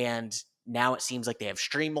 And now it seems like they have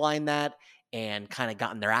streamlined that and kind of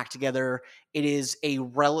gotten their act together. It is a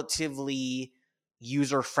relatively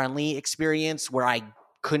user-friendly experience where I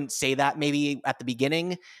couldn't say that maybe at the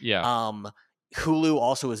beginning. Hulu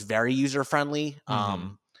also is very user-friendly.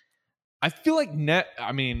 I feel like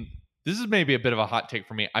this is maybe a bit of a hot take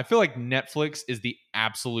for me. I feel like Netflix is the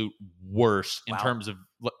absolute worst in terms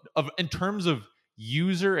of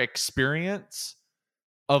user experience.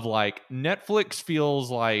 Of like Netflix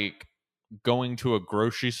feels like going to a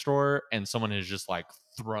grocery store and someone has just like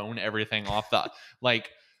thrown everything off the like.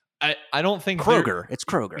 I don't think Kroger. It's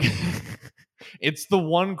Kroger. It's the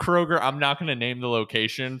one Kroger. I'm not going to name the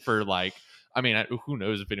location for like. I mean, who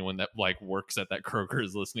knows if anyone that like works at that Kroger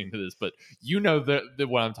is listening to this, but you know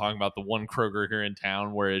what I'm talking about, the one Kroger here in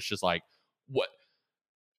town where it's just like, what?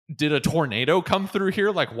 Did a tornado come through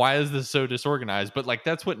here? Like, why is this so disorganized? But like,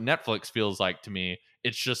 that's what Netflix feels like to me.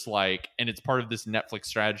 It's just like, and it's part of this Netflix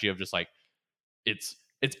strategy of just like, it's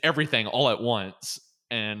everything all at once.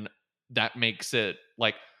 And that makes it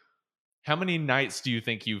like, how many nights do you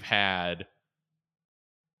think you've had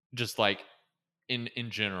just like, in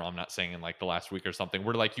general, I'm not saying in like the last week or something,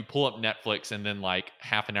 where like you pull up Netflix and then like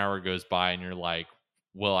half an hour goes by and you're like,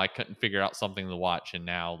 well, I couldn't figure out something to watch and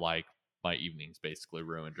now like my evening's basically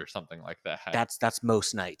ruined or something like that. That's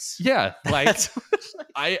most nights. Yeah. Like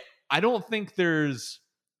I don't think there's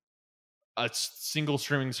a single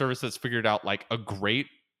streaming service that's figured out like a great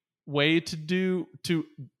way to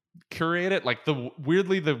curate it. Like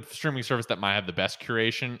the streaming service that might have the best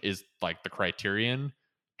curation is like the Criterion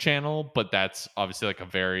channel, but that's obviously like a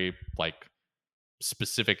very like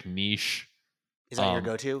specific niche. Is that your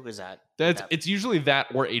go-to? It's usually that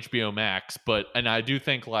or HBO Max, and I do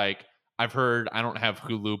think like I've heard, I don't have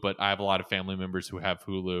Hulu, but I have a lot of family members who have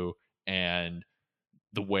Hulu, and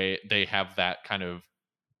the way they have that kind of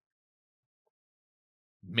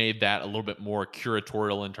made that a little bit more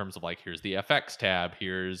curatorial in terms of like, here's the FX tab,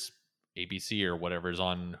 here's ABC or whatever's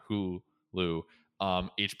on Hulu.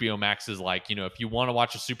 HBO Max is like, if you want to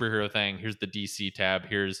watch a superhero thing, here's the DC tab,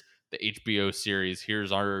 here's the HBO series,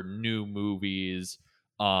 here's our new movies,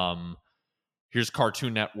 here's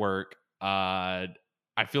Cartoon Network. I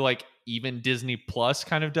feel like even Disney Plus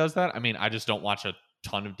kind of does that. I mean, I just don't watch a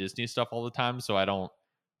ton of Disney stuff all the time, so I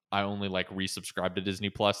only like resubscribe to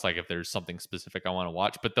Disney Plus, like if there's something specific I want to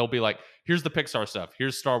watch. But they'll be like, here's the Pixar stuff,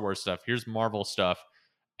 here's Star Wars stuff, here's Marvel stuff,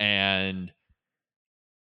 and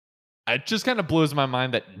it just kind of blows my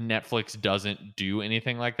mind that Netflix doesn't do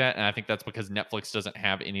anything like that. And I think that's because Netflix doesn't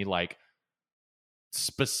have any like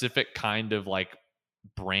specific kind of like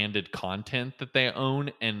branded content that they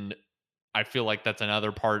own. And I feel like that's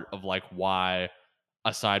another part of like why,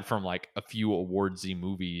 aside from like a few awardsy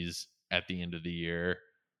movies at the end of the year,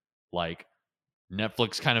 like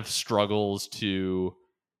Netflix kind of struggles to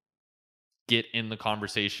get in the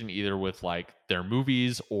conversation either with like their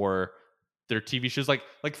movies or their TV shows. Like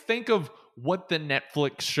think of what the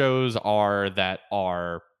Netflix shows are that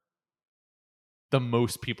are the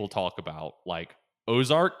most people talk about. Like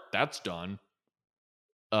Ozark, that's done.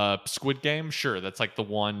 Squid Game, sure, that's like the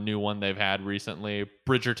one new one they've had recently.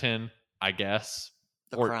 Bridgerton, I guess.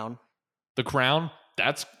 The Crown,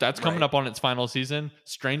 that's coming up on its final season.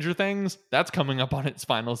 Stranger Things, that's coming up on its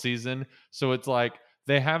final season. So it's like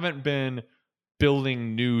they haven't been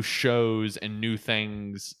building new shows and new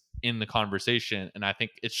things in the conversation, and I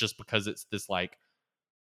think it's just because it's this like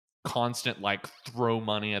constant like throw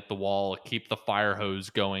money at the wall, keep the fire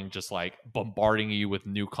hose going, just like bombarding you with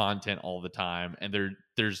new content all the time, and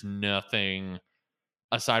there's nothing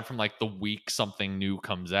aside from like the week something new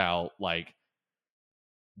comes out. Like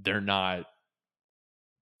they're not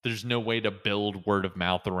there's no way to build word of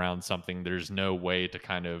mouth around something. There's no way to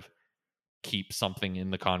kind of keep something in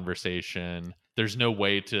the conversation. There's no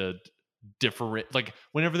way to different, like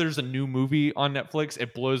whenever there's a new movie on Netflix,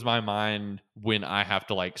 it blows my mind when I have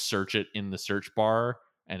to like search it in the search bar,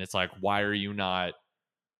 and it's like, why are you not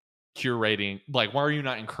curating, like why are you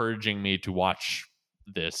not encouraging me to watch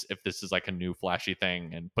this if this is like a new flashy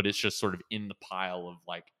thing? And but it's just sort of in the pile of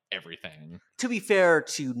like everything. To be fair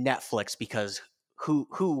to Netflix, because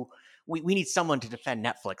who we need someone to defend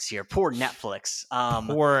Netflix here. Poor Netflix.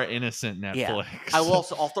 Poor innocent Netflix. Yeah.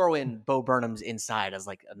 I'll throw in Bo Burnham's Inside as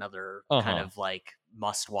like another kind of like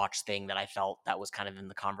must watch thing that I felt that was kind of in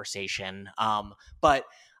the conversation. But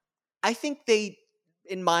I think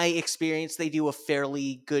in my experience, they do a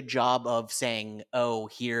fairly good job of saying, oh,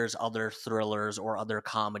 here's other thrillers or other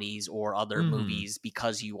comedies or other movies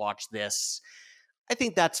because you watch this. I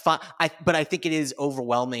think that's fine. But I think it is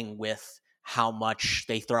overwhelming with how much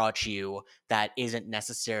they throw at you that isn't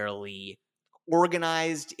necessarily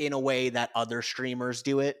organized in a way that other streamers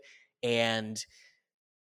do it. And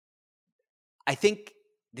I think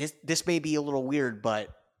this may be a little weird, but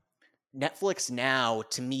Netflix now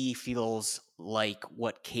to me feels like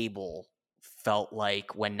what cable felt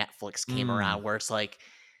like when Netflix came around, where it's like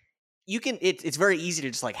it's very easy to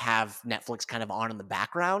just like have Netflix kind of on in the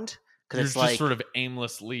background. You're it's just like, sort of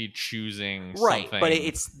aimlessly choosing right,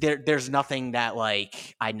 something. but there's nothing that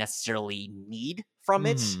like I necessarily need from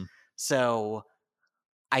it. So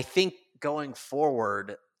I think going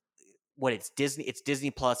forward, it's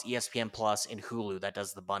Disney Plus, ESPN Plus, and Hulu that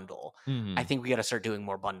does the bundle. I think we got to start doing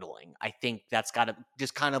more bundling. I think that's got to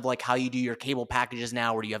just kind of like how you do your cable packages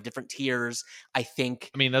now, where you have different tiers. I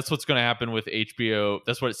mean, that's what's going to happen with HBO.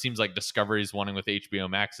 That's what it seems like Discovery's wanting with HBO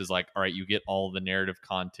Max is like, all right, you get all the narrative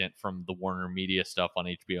content from the Warner Media stuff on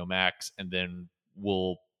HBO Max, and then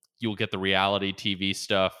you'll get the reality TV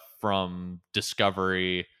stuff from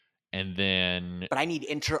Discovery. And then, but I need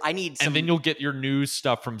and then you'll get your news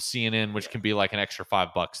stuff from CNN, which can be like an extra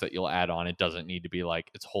 $5 that you'll add on. It doesn't need to be like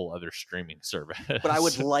its whole other streaming service. But I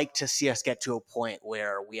would like to see us get to a point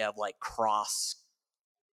where we have like cross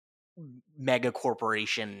mega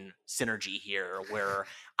corporation synergy here, where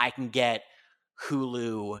I can get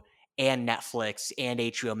Hulu and Netflix and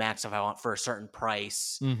HBO Max if I want for a certain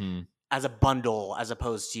price. As a bundle, as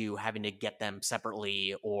opposed to having to get them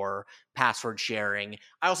separately or password sharing.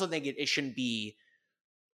 I also think it shouldn't be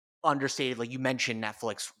understated. Like you mentioned,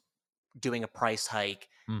 Netflix doing a price hike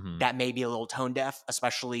that may be a little tone deaf,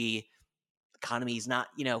 especially the economy's not,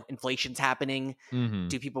 inflation's happening.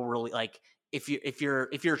 Do people really like if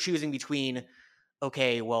you're choosing between,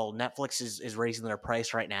 okay, well, Netflix is raising their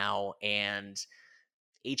price right now and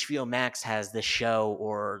HBO Max has this show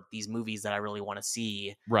or these movies that I really want to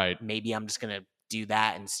see. Right. Maybe I'm just going to do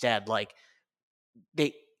that instead. Like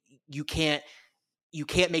you can't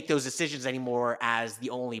make those decisions anymore as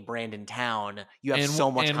the only brand in town. You have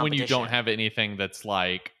so much competition. And when you don't have anything that's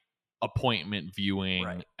like appointment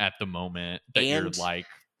viewing at the moment that you're like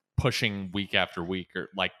pushing week after week, or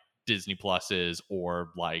like Disney Plus is, or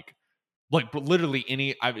like literally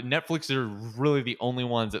Netflix are really the only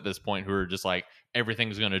ones at this point who are just like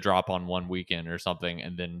everything's going to drop on one weekend or something,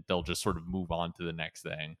 and then they'll just sort of move on to the next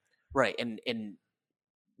thing. Right. And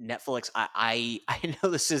Netflix, I know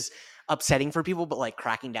this is upsetting for people, but like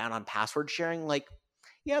cracking down on password sharing, like,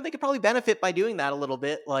 yeah, they could probably benefit by doing that a little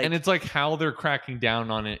bit. Like, and it's like how they're cracking down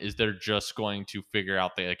on it is they're just going to figure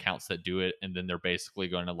out the accounts that do it, and then they're basically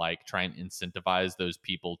going to like try and incentivize those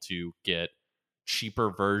people to get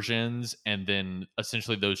cheaper versions, and then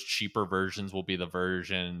essentially those cheaper versions will be the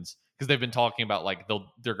versions, because they've been talking about like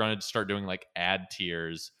they're going to start doing like ad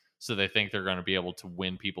tiers, so they think they're going to be able to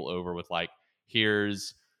win people over with like,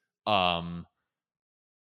 here's a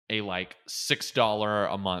like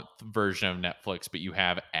 $6 a month version of Netflix, but you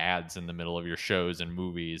have ads in the middle of your shows and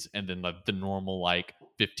movies, and then the normal like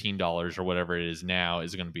 $15 or whatever it is now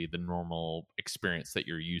is going to be the normal experience that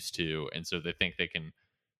you're used to. And so they think they can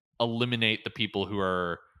eliminate the people who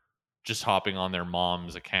are just hopping on their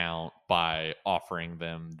mom's account by offering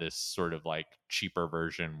them this sort of like cheaper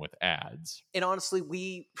version with ads. And honestly,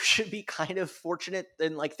 we should be kind of fortunate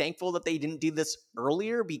and like thankful that they didn't do this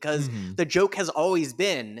earlier, because the joke has always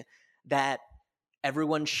been that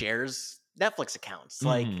everyone shares Netflix accounts.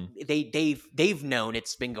 Like they've known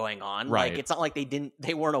it's been going on. Right. Like it's not like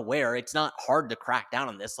they weren't aware. It's not hard to crack down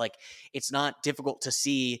on this. Like it's not difficult to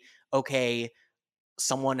see, okay,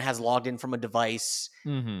 someone has logged in from a device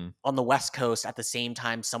on the West Coast at the same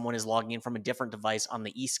time someone is logging in from a different device on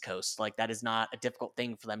the East Coast. Like that is not a difficult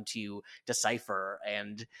thing for them to decipher.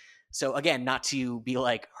 And so again, not to be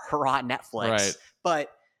like hurrah Netflix, but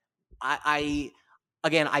I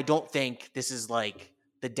again, I don't think this is like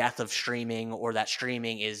the death of streaming or that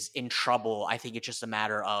streaming is in trouble. I think it's just a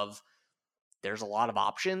matter of there's a lot of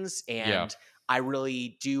options, and I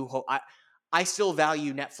really do hope I still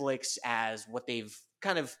value Netflix as what they've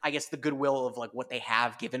kind of, I guess, the goodwill of like what they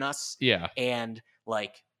have given us. Yeah. And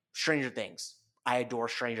like Stranger Things. I adore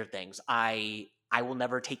Stranger Things. I will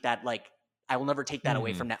never take that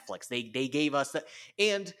away from Netflix. They gave us that,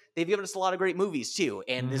 and they've given us a lot of great movies too.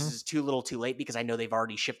 And this is too little too late because I know they've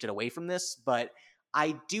already shifted away from this, but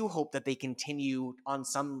I do hope that they continue on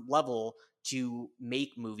some level to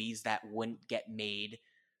make movies that wouldn't get made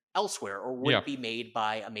elsewhere or wouldn't be made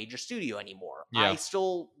by a major studio anymore. I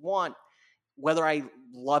still want, whether I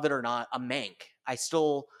love it or not, a Mank. I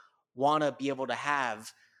still want to be able to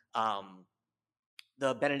have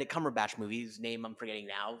the Benedict Cumberbatch movie, whose name I'm forgetting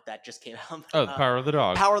now, that just came out. Oh, Power of the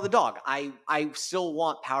Dog. Power of the Dog. I still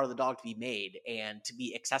want Power of the Dog to be made and to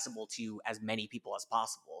be accessible to as many people as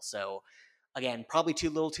possible. So again, probably too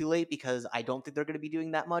little too late because I don't think they're going to be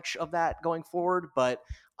doing that much of that going forward, but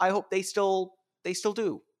I hope they still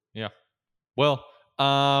do. Yeah. Well,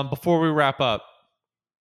 before we wrap up,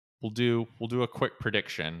 we'll do a quick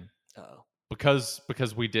prediction. Uh-oh. Because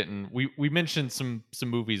we mentioned some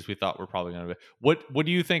movies we thought were probably going to be. What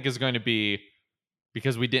do you think is going to be,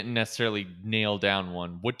 because we didn't necessarily nail down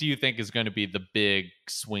one, what do you think is going to be the big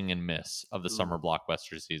swing and miss of the summer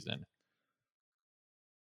blockbuster season?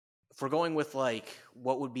 If we're going with like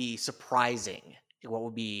what would be surprising, what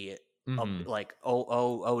would be like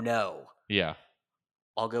oh no. Yeah.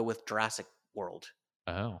 I'll go with Jurassic World.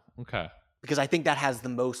 Oh, okay. Because I think that has the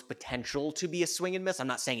most potential to be a swing and miss. I'm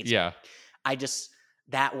not saying it's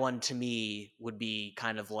that one to me would be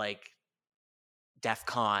kind of like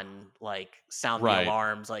DEFCON, like sound the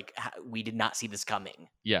alarms, like we did not see this coming.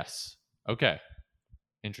 Yes. Okay.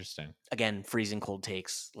 Interesting. Again, freezing cold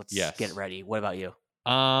takes. Let's get ready. What about you?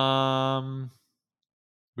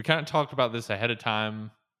 We kind of talked about this ahead of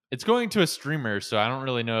time. It's going to a streamer, so I don't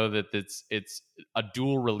really know that it's a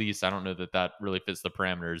dual release. I don't know that really fits the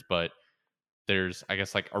parameters, but there's, I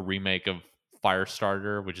guess, like a remake of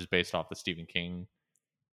Firestarter, which is based off the Stephen King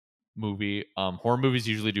movie. Horror movies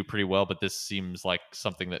usually do pretty well, but this seems like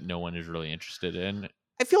something that no one is really interested in.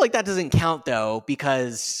 I feel like that doesn't count though,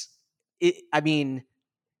 because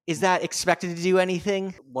is that expected to do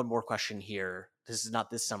anything? One more question here. This is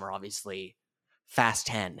not this summer, obviously. Fast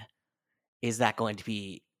 10. Is that going to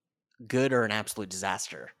be good or an absolute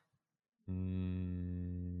disaster?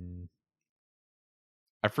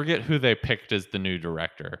 I forget who they picked as the new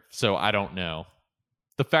director, so I don't know.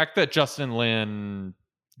 The fact that Justin Lin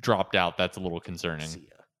dropped out, that's a little concerning.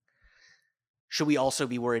 Should we also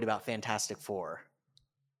be worried about Fantastic Four?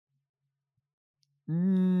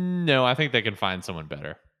 No, I think they can find someone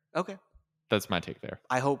better. Okay. That's my take there.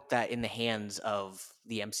 I hope that in the hands of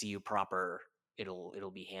the MCU proper,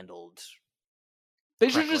 it'll be handled. They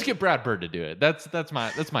should just get Brad Bird to do it. That's my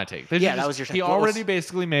take. That was your take. He already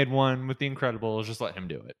basically made one with The Incredibles. Just let him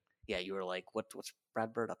do it. Yeah, you were like, what's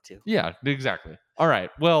Brad Bird up to? Yeah, exactly. All right.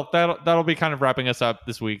 Well, that'll be kind of wrapping us up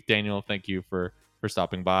this week. Daniel, thank you for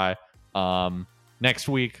stopping by. Next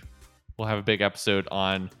week, we'll have a big episode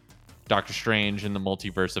on Doctor Strange and the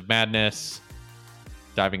Multiverse of Madness,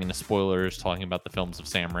 diving into spoilers, talking about the films of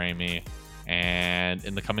Sam Raimi. And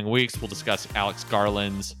in the coming weeks, we'll discuss Alex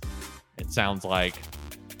Garland's, it sounds like,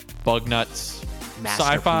 bug nuts,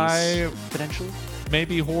 sci-fi, potentially,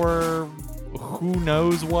 maybe horror, who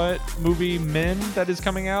knows what movie, Men, that is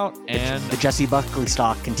coming out. And the Jesse Buckley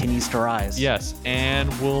stock continues to rise. Yes,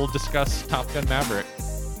 and we'll discuss Top Gun Maverick.